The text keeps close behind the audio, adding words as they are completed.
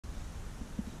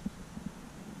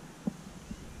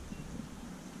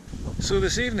So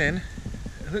this evening,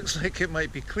 it looks like it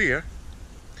might be clear.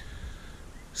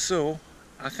 So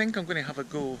I think I'm going to have a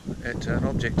go at an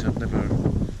object I've never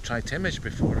tried to image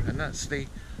before, and that's the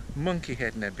Monkey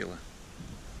Head Nebula.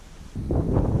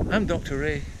 I'm Dr.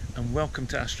 Ray, and welcome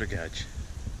to AstroGadge.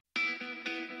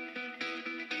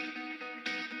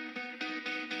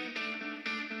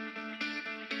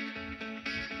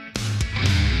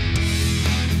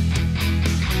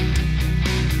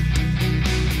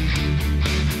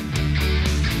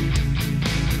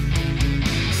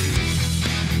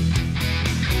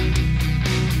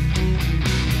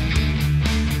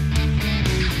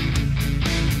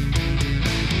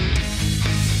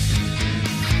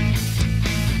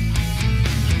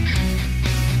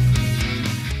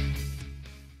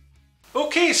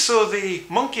 Okay, so the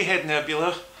Monkey Head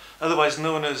Nebula, otherwise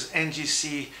known as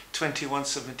NGC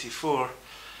 2174,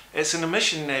 it's an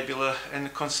emission nebula in the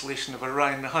constellation of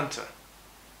Orion the Hunter.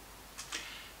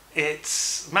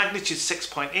 It's magnitude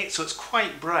 6.8, so it's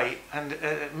quite bright, and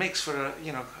it makes for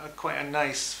quite a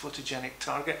nice photogenic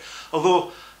target.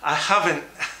 Although I haven't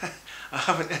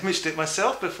imaged it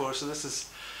myself before, so this is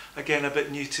again a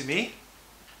bit new to me.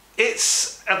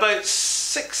 It's about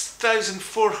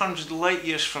 6,400 light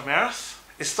years from Earth.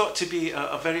 It's thought to be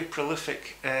a very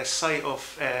prolific site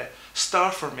of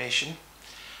star formation,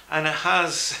 and it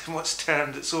has what's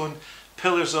termed its own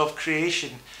pillars of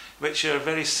creation, which are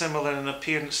very similar in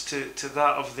appearance to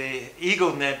that of the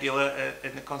Eagle Nebula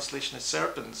in the constellation of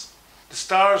Serpens. The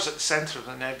stars at the centre of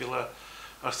the nebula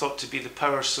are thought to be the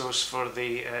power source for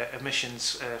the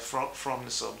emissions from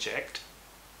this object,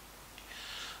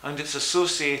 and it's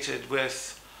associated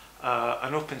with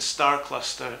an open star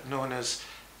cluster known as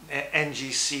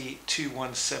NGC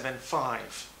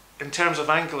 2175. In terms of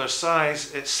angular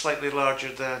size, it's slightly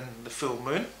larger than the full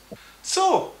moon.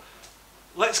 So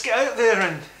let's get out there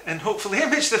and hopefully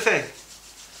image the thing.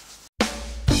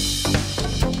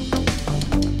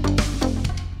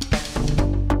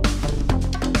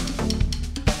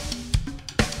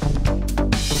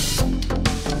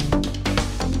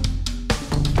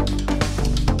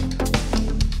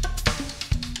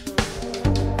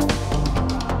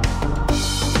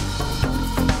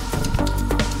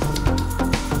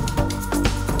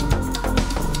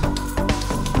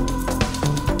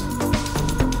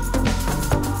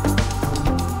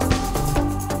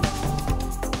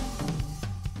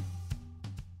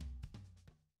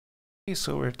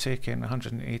 So we're taking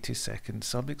 180-second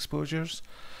sub-exposures.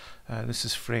 This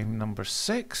is frame number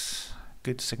 6.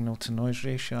 Good signal to noise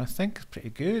ratio, I think, pretty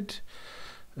good.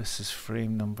 This is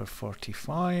frame number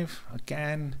 45.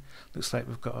 Again, looks like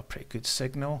we've got a pretty good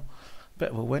signal.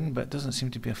 Bit of a wind, but it doesn't seem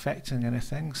to be affecting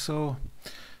anything. So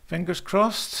fingers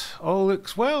crossed, all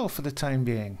looks well for the time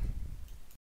being.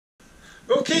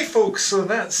 Okay folks, so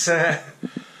that's end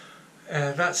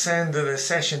of the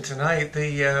session tonight.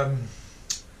 The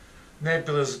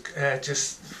nebula's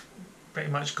just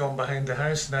pretty much gone behind the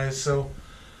house now, so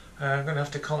I'm going to have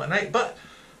to call it a night. But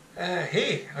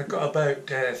hey, I got about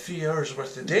 3 hours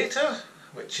worth of data,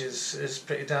 which is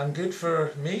pretty damn good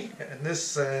for me in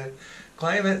this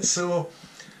climate. So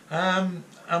I'm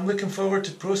looking forward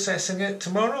to processing it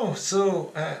tomorrow.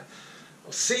 So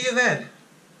I'll see you then.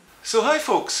 So hi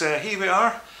folks, here we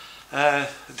are, the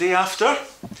day after,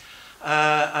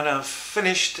 and I've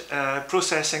finished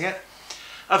processing it.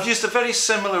 I've used a very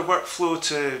similar workflow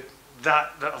to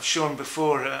that I've shown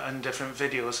before in different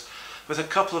videos, with a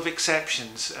couple of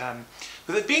exceptions.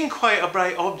 With it being quite a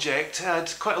bright object, I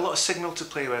had quite a lot of signal to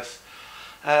play with.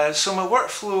 So my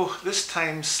workflow this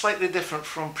time slightly different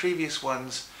from previous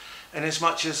ones, in as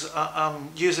much as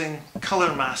I'm using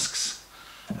colour masks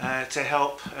to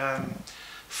help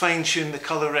fine-tune the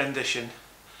colour rendition.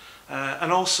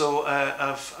 And also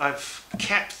I've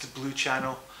kept the blue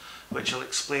channel, which I'll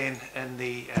explain in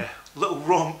the little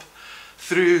romp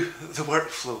through the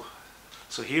workflow.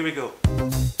 So here we go.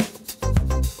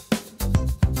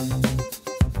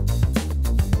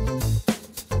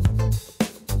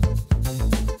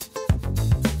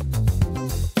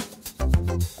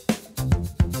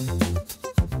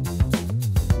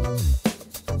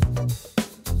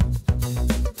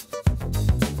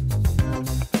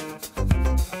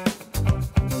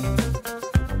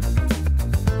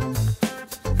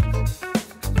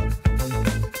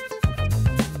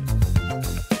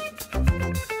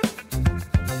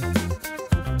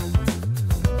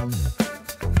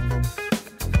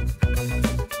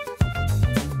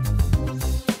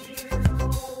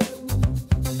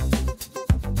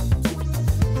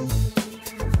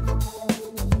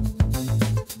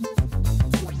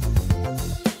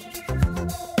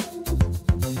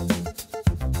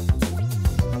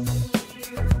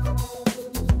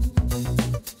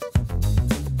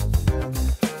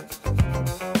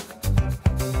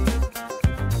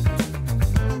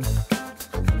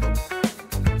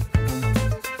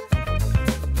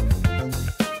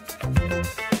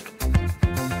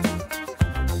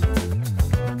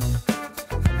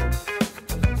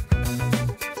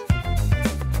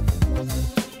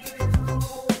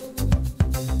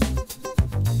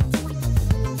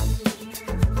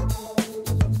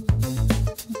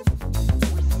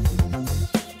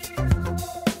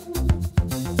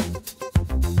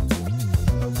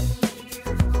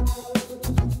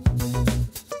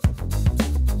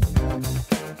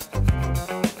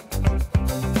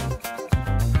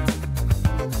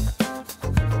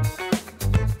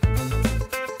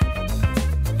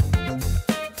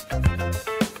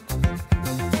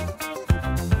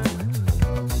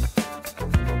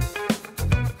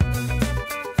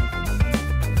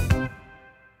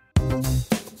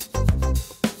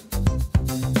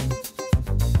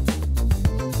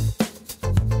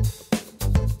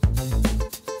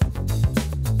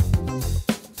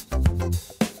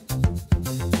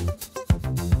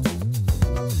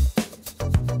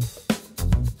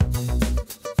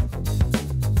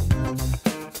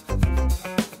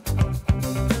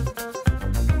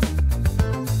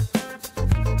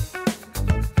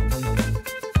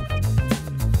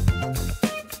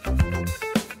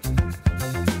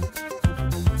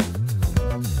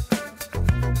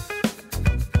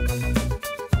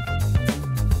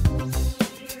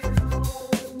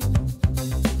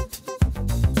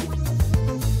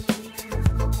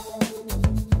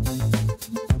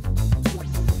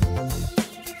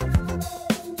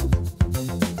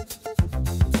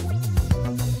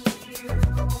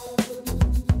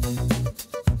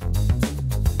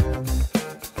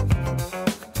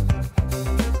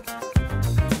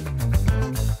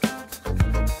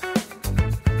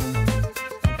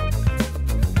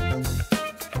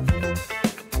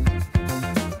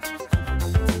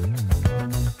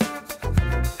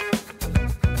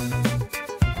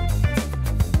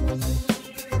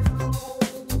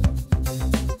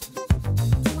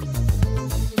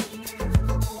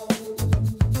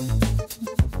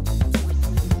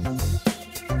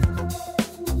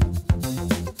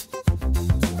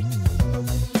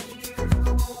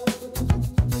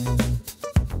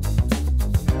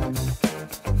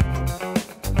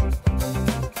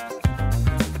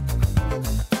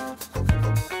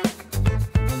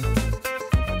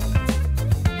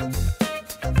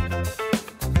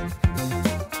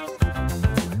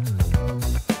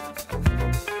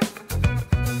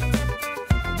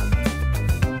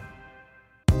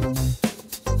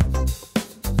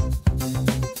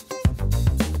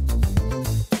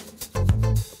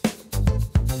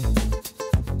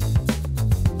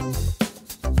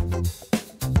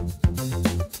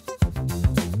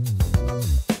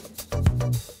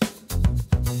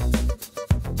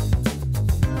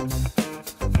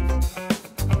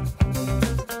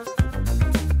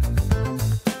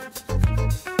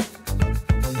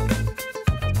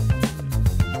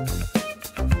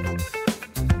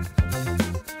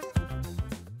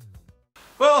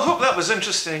 that was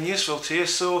interesting and useful to you.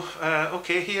 So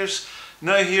okay, here's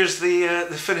the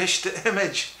finished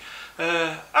image.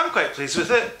 I'm quite pleased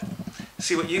with it.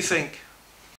 See what you think.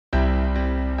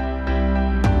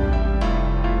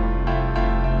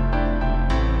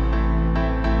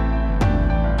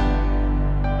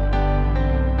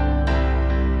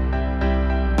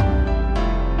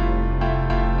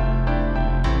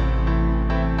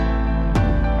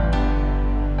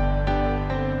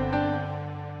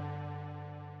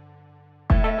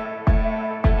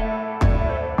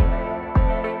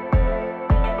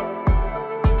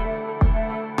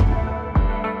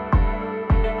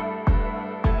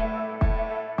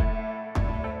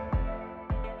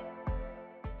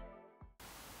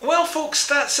 Well folks,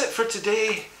 that's it for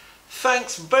today.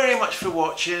 Thanks very much for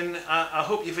watching. I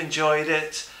hope you've enjoyed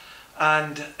it,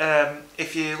 and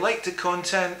if you liked the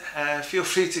content, feel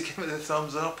free to give it a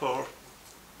thumbs up, or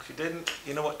if you didn't,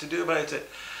 you know what to do about it.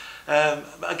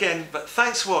 But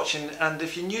thanks for watching, and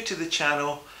if you're new to the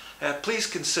channel, please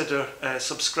consider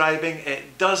subscribing.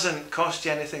 It doesn't cost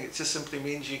you anything, it just simply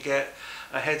means you get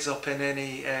a heads up in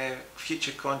any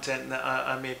future content that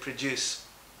I may produce.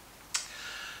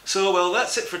 So, well,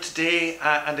 that's it for today,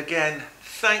 and again,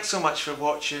 thanks so much for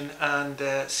watching, and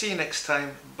see you next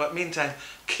time. But meantime,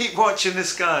 keep watching the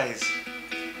skies.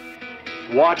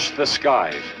 Watch the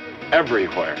skies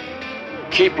everywhere.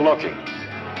 Keep looking.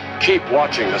 Keep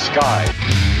watching the skies.